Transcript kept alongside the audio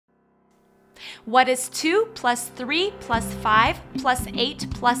What is 2 plus 3 plus 5 plus 8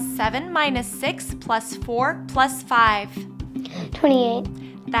 plus 7 minus 6 plus 4 plus 5?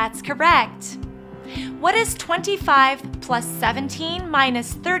 28. That's correct. What is 25 plus 17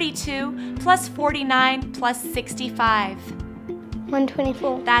 minus 32 plus 49 plus 65?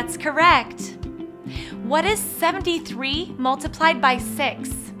 124. That's correct. What is 73 multiplied by 6?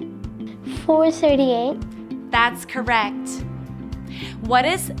 438. That's correct. What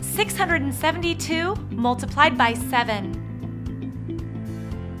is 672 multiplied by 7?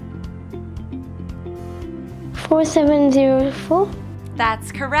 4704.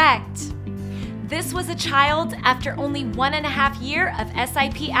 That's correct. This was a child after only 1.5 years of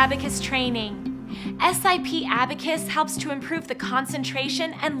SIP Abacus training. SIP Abacus helps to improve the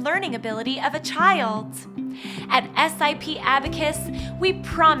concentration and learning ability of a child. At SIP Abacus, we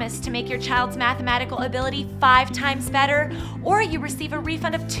promise to make your child's mathematical ability 5 times better, or you receive a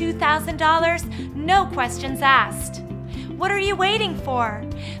refund of $2,000, no questions asked. What are you waiting for?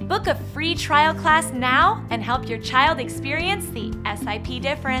 Book a free trial class now and help your child experience the SIP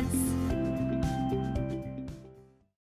difference.